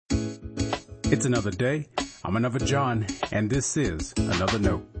It's another day. I'm another John, and this is Another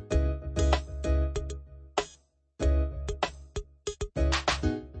Note.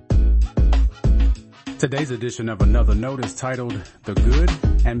 Today's edition of Another Note is titled The Good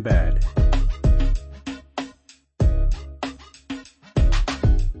and Bad.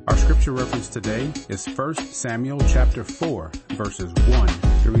 Our scripture reference today is 1 Samuel chapter 4, verses 1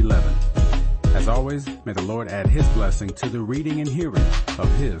 through 11. As always, may the Lord add his blessing to the reading and hearing of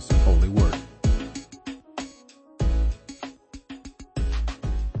his holy word.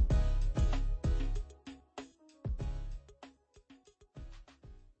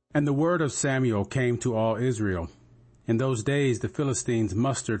 And the word of Samuel came to all Israel. In those days the Philistines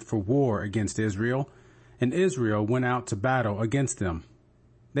mustered for war against Israel, and Israel went out to battle against them.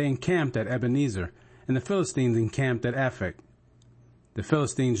 They encamped at Ebenezer, and the Philistines encamped at Aphek. The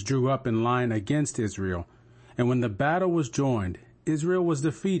Philistines drew up in line against Israel, and when the battle was joined, Israel was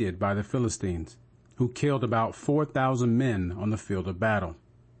defeated by the Philistines, who killed about 4,000 men on the field of battle.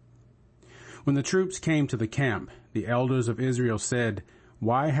 When the troops came to the camp, the elders of Israel said,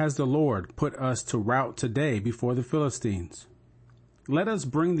 "Why has the Lord put us to rout today before the Philistines? Let us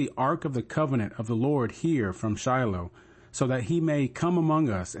bring the ark of the covenant of the Lord here from Shiloh, so that he may come among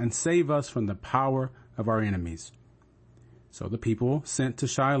us and save us from the power of our enemies." So the people sent to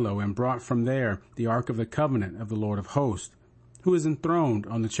Shiloh and brought from there the ark of the covenant of the Lord of hosts, who is enthroned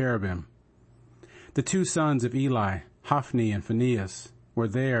on the cherubim. The two sons of Eli, Hophni and Phinehas, were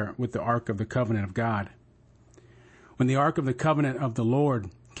there with the ark of the covenant of God. When the ark of the covenant of the Lord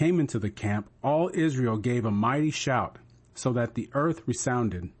came into the camp, all Israel gave a mighty shout, so that the earth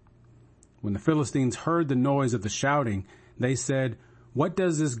resounded. When the Philistines heard the noise of the shouting, they said, "What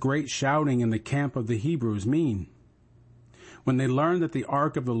does this great shouting in the camp of the Hebrews mean?" When they learned that the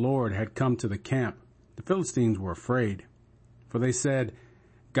ark of the Lord had come to the camp, the Philistines were afraid, for they said,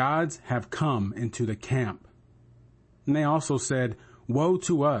 "Gods have come into the camp." And they also said, "Woe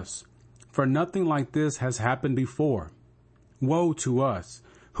to us, for nothing like this has happened before. Woe to us!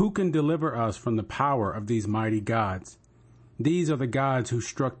 Who can deliver us from the power of these mighty gods? These are the gods who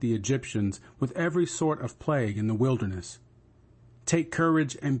struck the Egyptians with every sort of plague in the wilderness. Take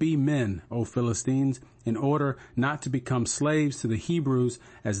courage and be men, O Philistines, in order not to become slaves to the Hebrews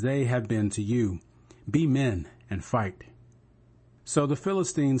as they have been to you. Be men and fight." So the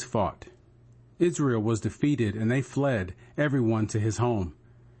Philistines fought. Israel was defeated, and they fled, everyone to his home.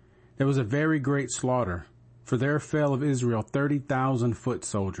 There was a very great slaughter, for there fell of Israel 30,000 foot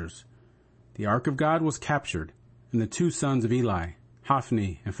soldiers. The ark of God was captured, and the two sons of Eli,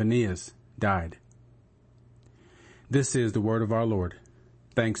 Hophni and Phinehas, died. This is the word of our Lord.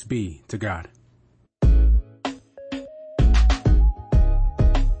 Thanks be to God.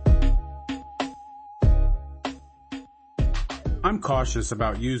 I'm cautious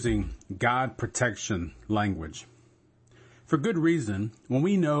about using God protection language. For good reason. When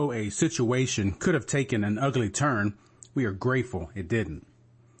we know a situation could have taken an ugly turn, we are grateful it didn't.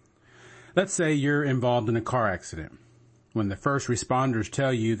 Let's say you're involved in a car accident. When the first responders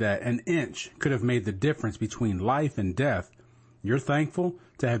tell you that an inch could have made the difference between life and death, you're thankful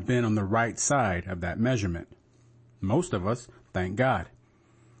to have been on the right side of that measurement. Most of us thank God.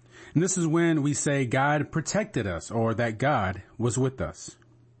 And this is when we say God protected us, or that God was with us.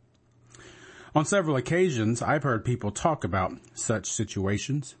 On several occasions, I've heard people talk about such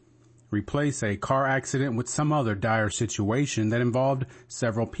situations. Replace a car accident with some other dire situation that involved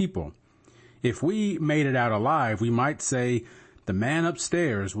several people. If we made it out alive, we might say, "The man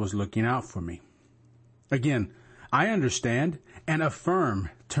upstairs was looking out for me." Again, I understand and affirm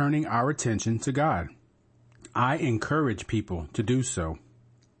turning our attention to God. I encourage people to do so.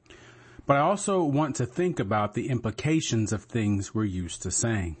 But I also want to think about the implications of things we're used to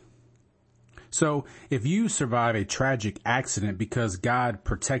saying. So, if you survive a tragic accident because God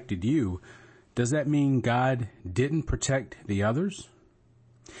protected you, does that mean God didn't protect the others?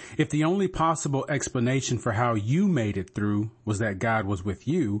 If the only possible explanation for how you made it through was that God was with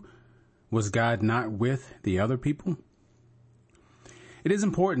you, was God not with the other people? It is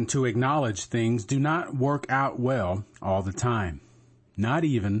important to acknowledge things do not work out well all the time, not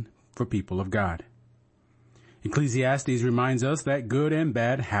even for people of God. Ecclesiastes reminds us that good and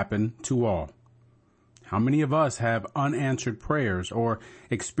bad happen to all. How many of us have unanswered prayers or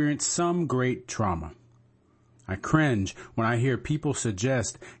experienced some great trauma? I cringe when I hear people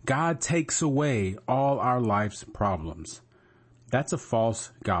suggest God takes away all our life's problems. That's a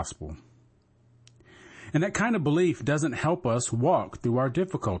false gospel. And that kind of belief doesn't help us walk through our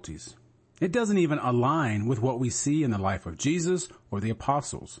difficulties. It doesn't even align with what we see in the life of Jesus or the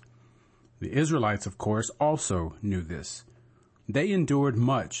apostles. The Israelites, of course, also knew this. They endured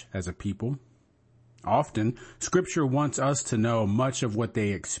much as a people. Often, Scripture wants us to know much of what they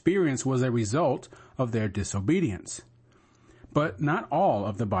experienced was a result of their disobedience. But not all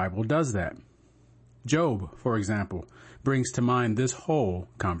of the Bible does that. Job, for example, brings to mind this whole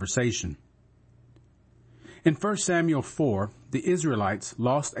conversation. In 1 Samuel 4, the Israelites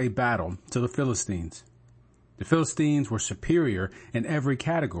lost a battle to the Philistines. The Philistines were superior in every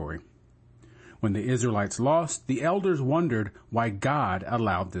category. When the Israelites lost, the elders wondered why God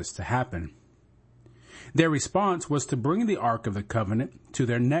allowed this to happen. Their response was to bring the Ark of the Covenant to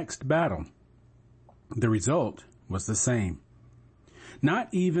their next battle. The result was the same. Not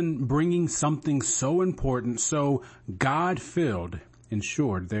even bringing something so important, so God-filled,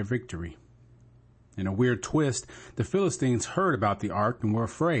 ensured their victory. In a weird twist, the Philistines heard about the ark and were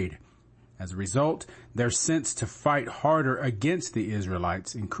afraid. As a result, their sense to fight harder against the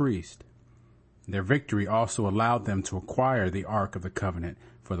Israelites increased. Their victory also allowed them to acquire the Ark of the Covenant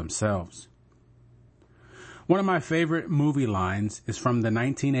for themselves. One of my favorite movie lines is from the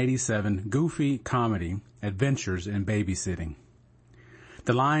 1987 goofy comedy Adventures in Babysitting.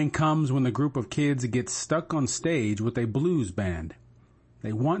 The line comes when the group of kids gets stuck on stage with a blues band.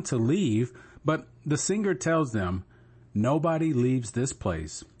 They want to leave, but the singer tells them, "Nobody leaves this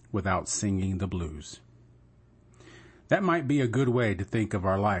place without singing the blues." That might be a good way to think of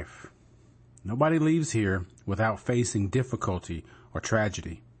our life. Nobody leaves here without facing difficulty or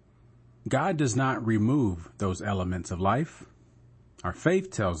tragedy. God does not remove those elements of life. Our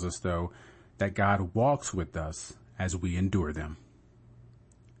faith tells us, though, that God walks with us as we endure them.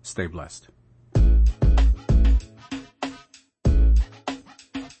 Stay blessed.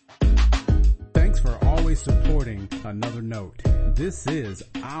 Thanks for always supporting Another Note. This is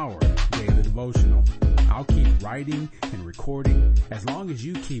our daily devotional. I'll keep writing and recording as long as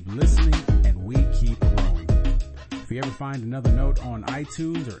you keep listening and we keep growing. If you ever find Another Note on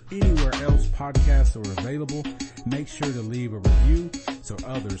iTunes or anywhere else podcasts are available, make sure to leave a review so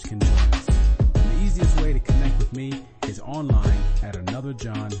others can join us. The easiest way to connect with me is online at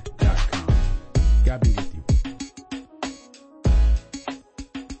anotherjohn.com. God be with you.